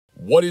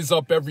What is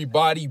up,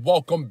 everybody?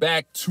 Welcome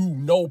back to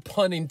No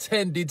Pun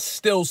Intended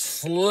Still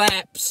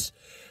Slaps.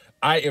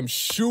 I am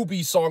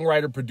Shuby,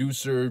 songwriter,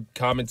 producer,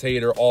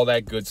 commentator, all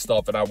that good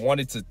stuff. And I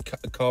wanted to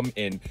come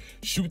and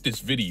shoot this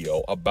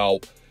video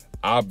about,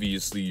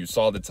 obviously, you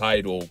saw the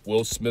title,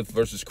 Will Smith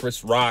versus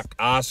Chris Rock,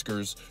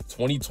 Oscars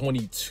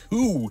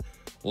 2022.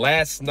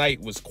 Last night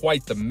was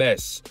quite the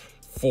mess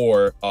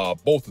for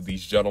both of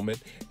these gentlemen.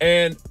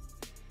 And,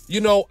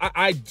 you know,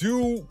 I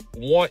do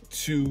want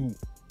to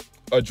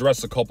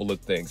address a couple of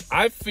things.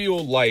 I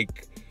feel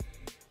like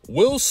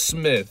Will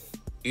Smith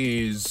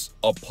is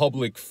a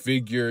public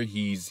figure.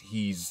 He's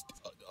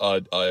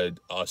a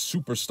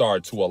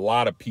superstar to a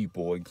lot of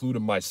people,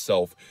 including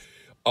myself.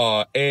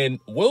 And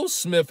Will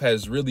Smith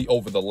has really,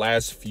 over the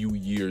last few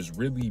years,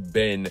 really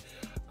been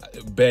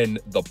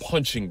the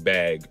punching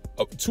bag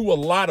to a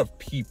lot of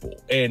people,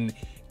 and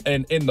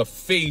in the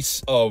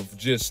face of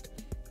just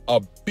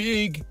a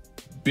big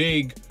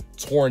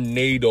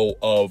tornado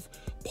of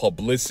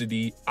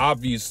publicity.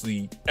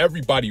 Obviously,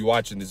 everybody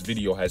watching this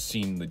video has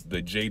seen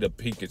the Jada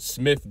Pinkett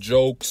Smith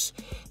jokes,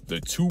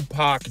 the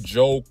Tupac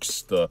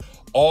jokes,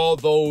 all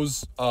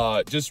those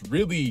just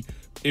really,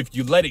 if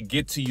you let it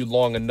get to you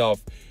long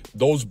enough,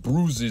 those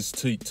bruises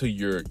to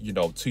your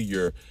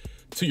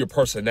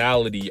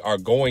personality are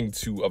going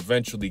to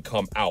eventually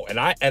come out. And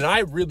I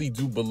really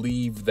do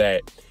believe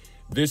that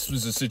this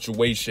was a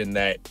situation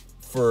that,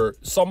 for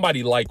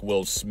somebody like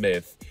Will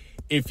Smith,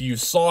 if you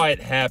saw it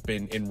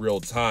happen in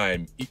real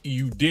time,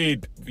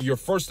 your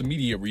first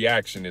immediate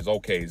reaction is,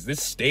 okay, is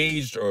this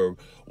staged or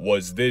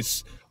was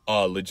this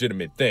a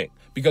legitimate thing?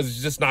 Because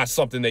it's just not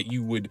something that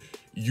you would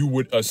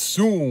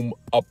assume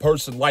a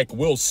person like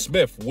Will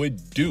Smith would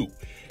do.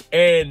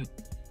 And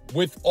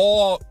with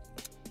all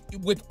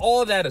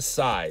that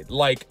aside,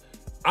 like,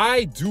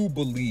 I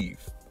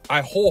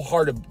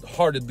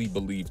wholeheartedly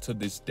believe to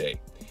this day,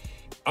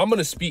 I'm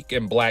gonna speak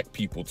in black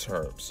people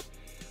terms.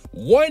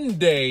 One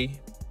day,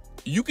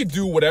 you could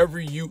do whatever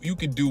you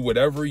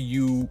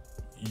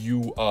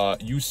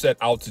set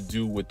out to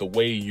do with the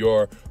way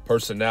your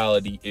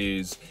personality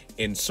is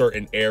in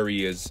certain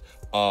areas,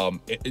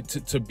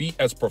 to be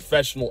as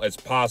professional as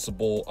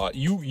possible.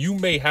 You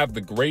may have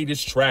the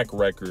greatest track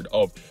record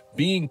of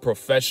being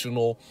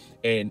professional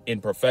and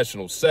in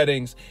professional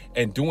settings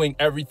and doing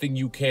everything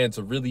you can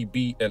to really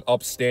be an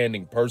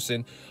upstanding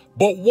person.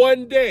 But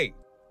one day,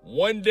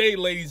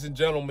 ladies and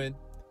gentlemen,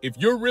 if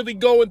you're really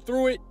going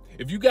through it,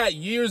 if you got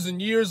years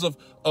and years of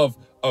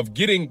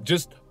getting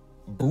just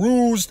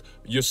bruised,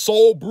 your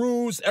soul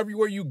bruised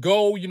everywhere you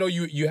go, you know,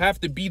 you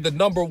have to be the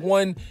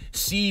 #1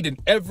 seed in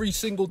every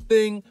single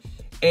thing.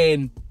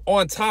 And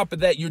on top of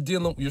that,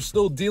 you're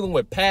still dealing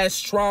with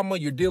past trauma.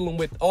 You're dealing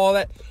with all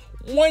that.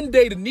 One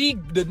day, the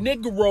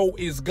Negro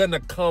is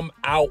gonna come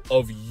out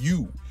of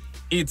you.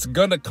 It's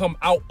gonna come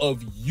out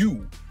of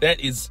you.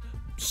 That is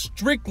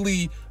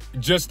strictly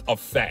just a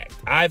fact.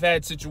 I've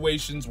had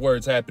situations where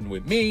it's happened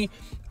with me.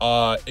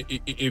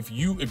 If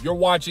you're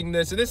watching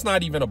this, and it's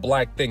not even a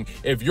black thing,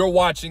 if you're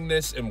watching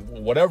this and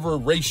whatever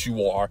race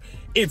you are,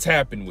 it's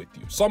happened with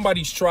you.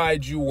 Somebody's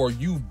tried you, or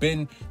you've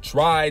been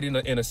tried in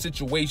a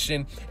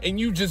situation, and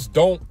you just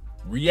don't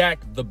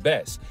react the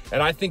best.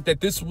 And I think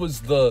that this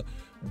was the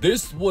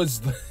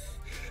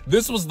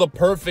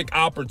perfect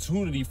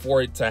opportunity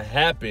for it to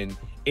happen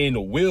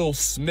in Will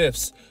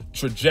Smith's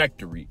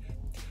trajectory.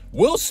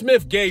 Will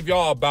Smith gave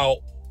y'all about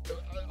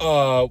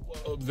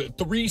the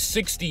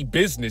 360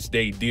 business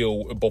day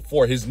deal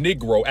before his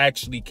Negro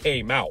actually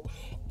came out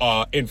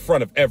in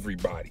front of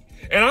everybody.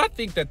 And I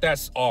think that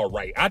that's all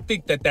right. I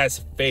think that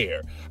that's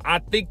fair. I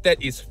think that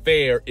it's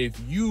fair if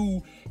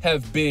you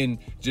have been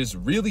just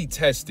really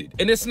tested.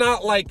 And it's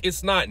not like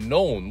it's not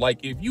known.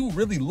 Like, if you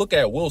really look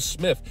at Will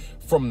Smith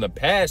from the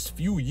past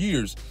few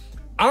years,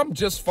 I'm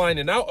just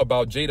finding out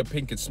about Jada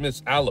Pinkett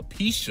Smith's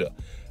alopecia.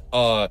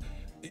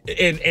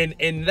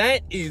 And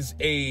that is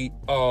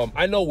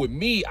I know with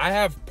me, I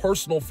have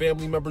personal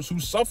family members who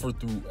suffer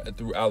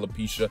through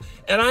alopecia,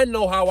 and I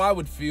know how I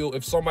would feel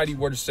if somebody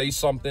were to say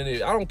something.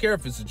 I don't care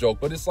if it's a joke,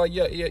 but it's like,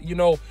 yeah, you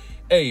know,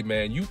 hey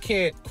man, you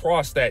can't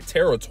cross that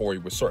territory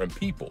with certain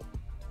people,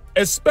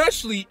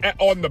 especially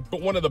on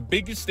one of the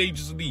biggest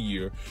stages of the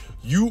year.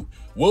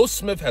 Will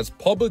Smith has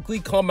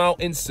publicly come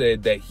out and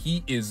said that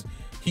he is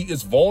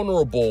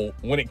vulnerable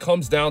when it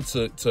comes down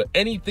to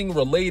anything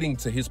relating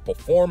to his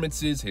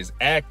performances, his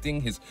acting,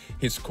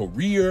 his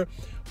career,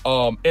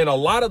 and a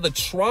lot of the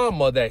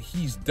trauma that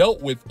he's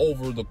dealt with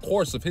over the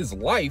course of his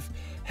life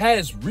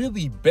has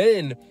really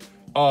been,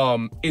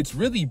 it's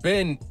really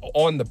been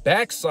on the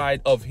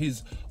backside of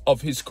his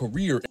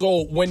career.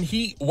 So when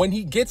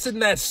he gets in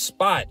that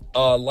spot,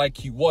 like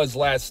he was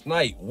last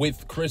night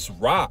with Chris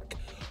Rock,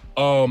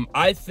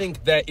 I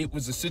think that it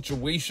was a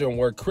situation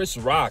where Chris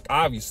Rock,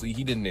 obviously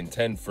he didn't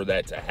intend for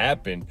that to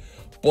happen,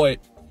 but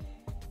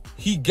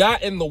he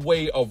got in the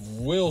way of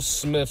Will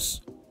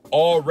Smith's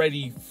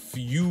already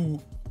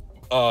few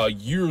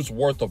years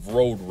worth of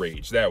road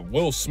rage that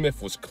Will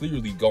Smith was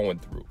clearly going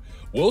through.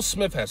 Will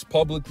Smith has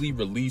publicly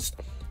released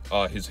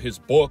his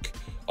book,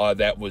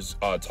 that was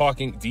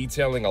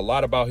detailing a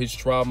lot about his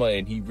trauma,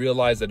 and he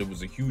realized that it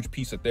was a huge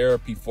piece of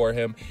therapy for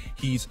him.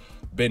 He's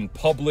been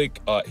public.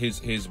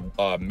 His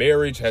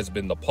marriage has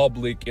been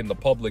in the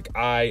public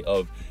eye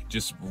of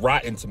just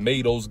rotten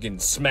tomatoes, getting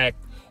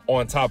smacked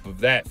on top of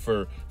that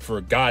for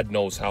God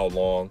knows how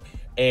long.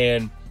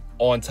 And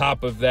on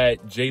top of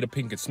that, Jada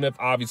Pinkett Smith,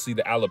 obviously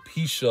the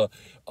alopecia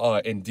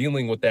and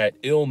dealing with that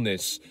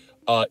illness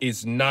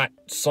is not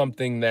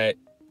something that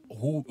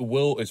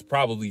Will is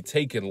probably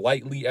taken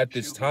lightly at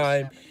this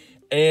time.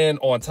 And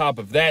on top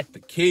of that, the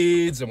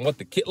kids and what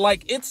the kid,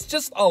 like, it's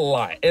just a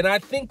lot. And I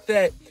think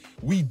that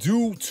we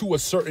do, to a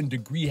certain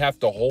degree, have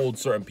to hold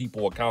certain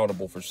people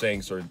accountable for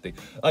saying certain things.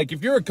 Like,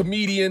 if you're a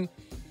comedian,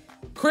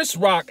 Chris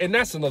Rock, and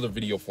that's another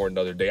video for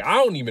another day. I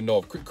don't even know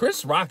if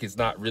Chris Rock is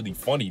not really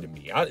funny to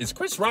me. Is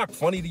Chris Rock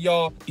funny to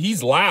y'all?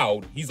 He's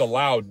loud. He's a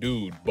loud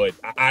dude, but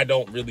I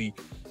don't really,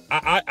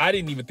 I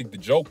didn't even think the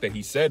joke that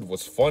he said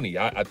was funny.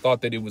 I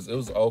thought that it was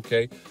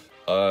okay.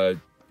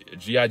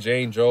 G.I.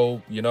 Jane,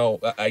 Joe, you know,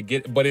 I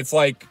get it, but it's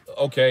like,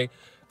 okay,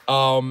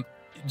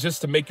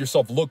 just to make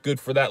yourself look good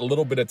for that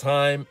little bit of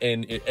time,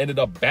 and it ended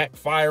up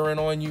backfiring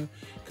on you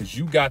because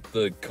you got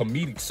the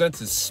comedic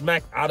senses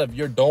smacked out of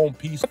your dome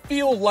piece. I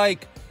feel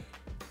like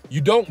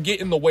you don't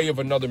get in the way of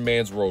another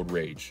man's road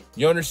rage.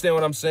 You understand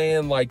what I'm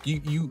saying? Like,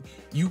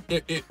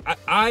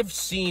 I've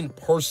seen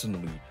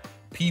personally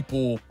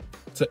people,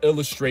 to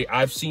illustrate,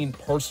 I've seen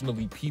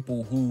personally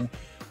people who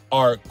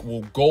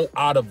will go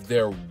out of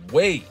their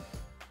way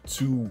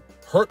to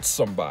hurt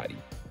somebody,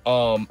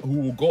 who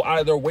will go out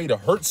of their way to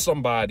hurt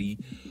somebody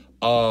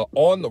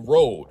on the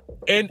road.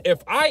 And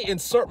if I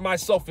insert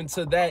myself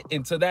into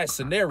that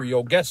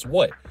scenario, guess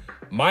what?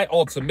 My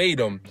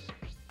ultimatum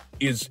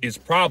is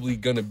probably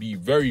gonna be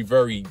very,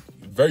 very,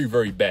 very,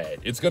 very bad.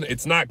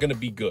 It's not gonna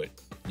be good.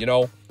 You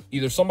know,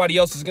 either somebody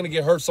else is gonna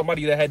get hurt,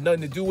 somebody that had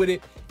nothing to do with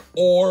it,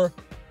 or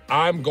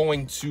I'm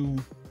going to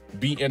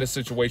be in a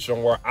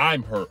situation where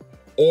I'm hurt,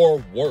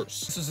 or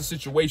worse. This is a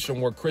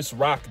situation where Chris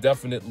Rock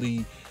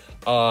definitely,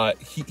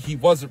 he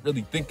wasn't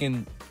really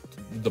thinking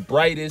the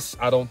brightest.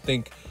 I don't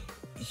think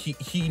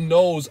he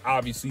knows,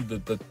 obviously,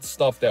 the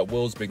stuff that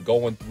Will's been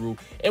going through,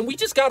 and we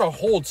just gotta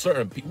hold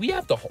certain people. We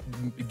have to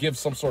give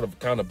some sort of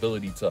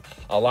accountability to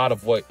a lot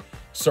of what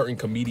certain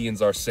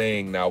comedians are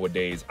saying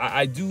nowadays.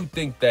 I do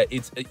think that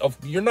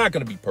you're not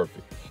gonna be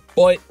perfect,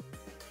 but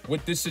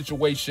with this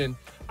situation,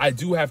 I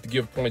do have to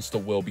give points to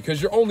Will,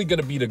 because you're only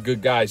gonna be the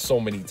good guy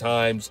so many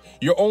times.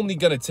 You're only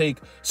gonna take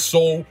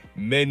so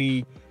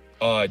many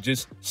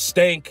just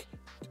stank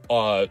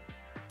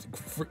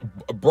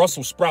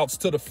Brussels sprouts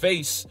to the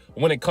face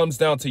when it comes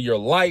down to your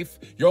life.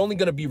 You're only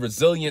going to be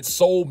resilient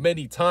so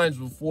many times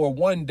before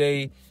one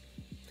day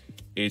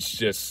it's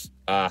just,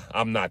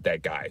 I'm not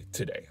that guy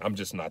today. I'm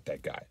just not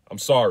that guy. I'm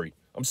sorry,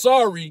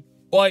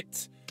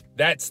 but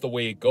that's the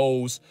way it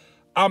goes.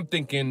 I'm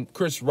thinking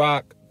Chris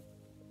Rock,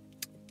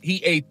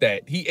 he ate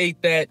that,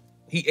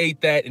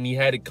 and he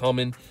had it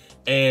coming,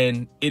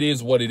 and it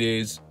is what it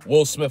is.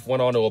 Will Smith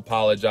went on to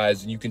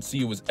apologize, and you can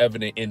see it was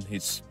evident in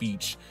his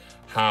speech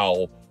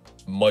how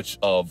much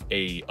of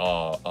a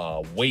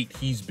weight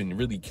he's been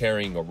really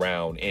carrying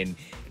around, and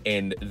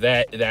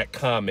that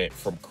comment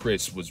from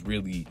Chris was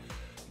really,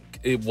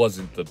 it was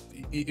the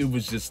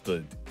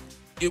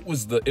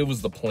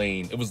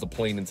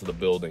plane into the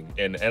building,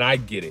 and I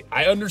get it.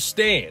 I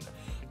understand.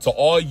 To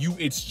all you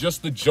it's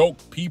just a joke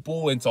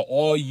people, and to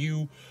all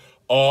you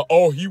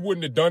oh, he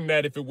wouldn't have done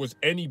that if it was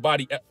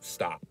anybody else.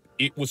 Stop.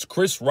 It was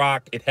Chris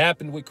Rock. It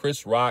happened with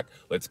Chris Rock.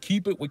 Let's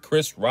keep it with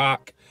Chris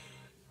Rock.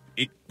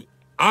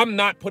 I'm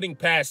not putting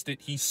past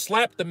it. He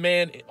slapped the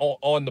man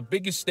on the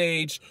biggest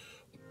stage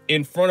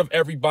in front of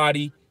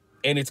everybody,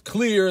 and it's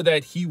clear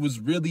that he was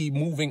really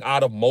moving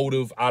out of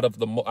motive, out of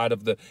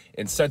the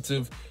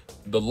incentive,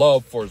 the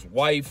love for his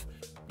wife,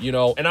 you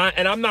know. And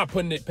I'm not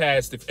putting it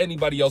past, if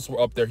anybody else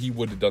were up there, he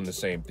would have done the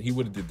same. He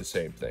would have did the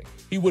same thing.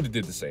 He would have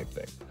did the same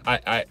thing.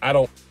 I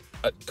don't.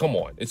 Come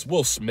on, it's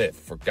Will Smith,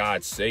 for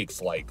God's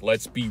sakes. Like,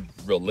 let's be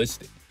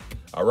realistic.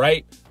 All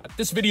right,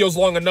 this video's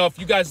long enough.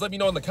 You guys let me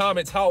know in the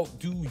comments, how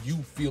do you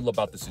feel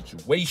about the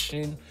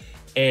situation?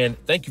 And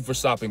thank you for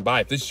stopping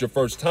by. If this is your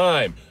first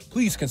time,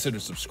 please consider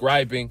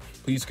subscribing.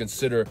 Please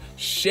consider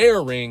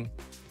sharing.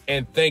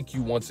 And thank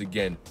you once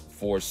again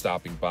for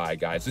stopping by,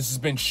 guys. This has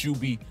been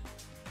Shuby.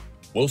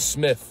 Will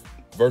Smith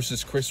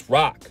versus Chris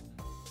Rock.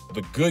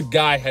 The good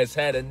guy has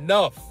had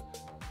enough.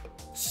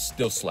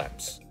 Still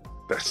slaps.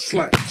 That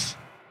slaps.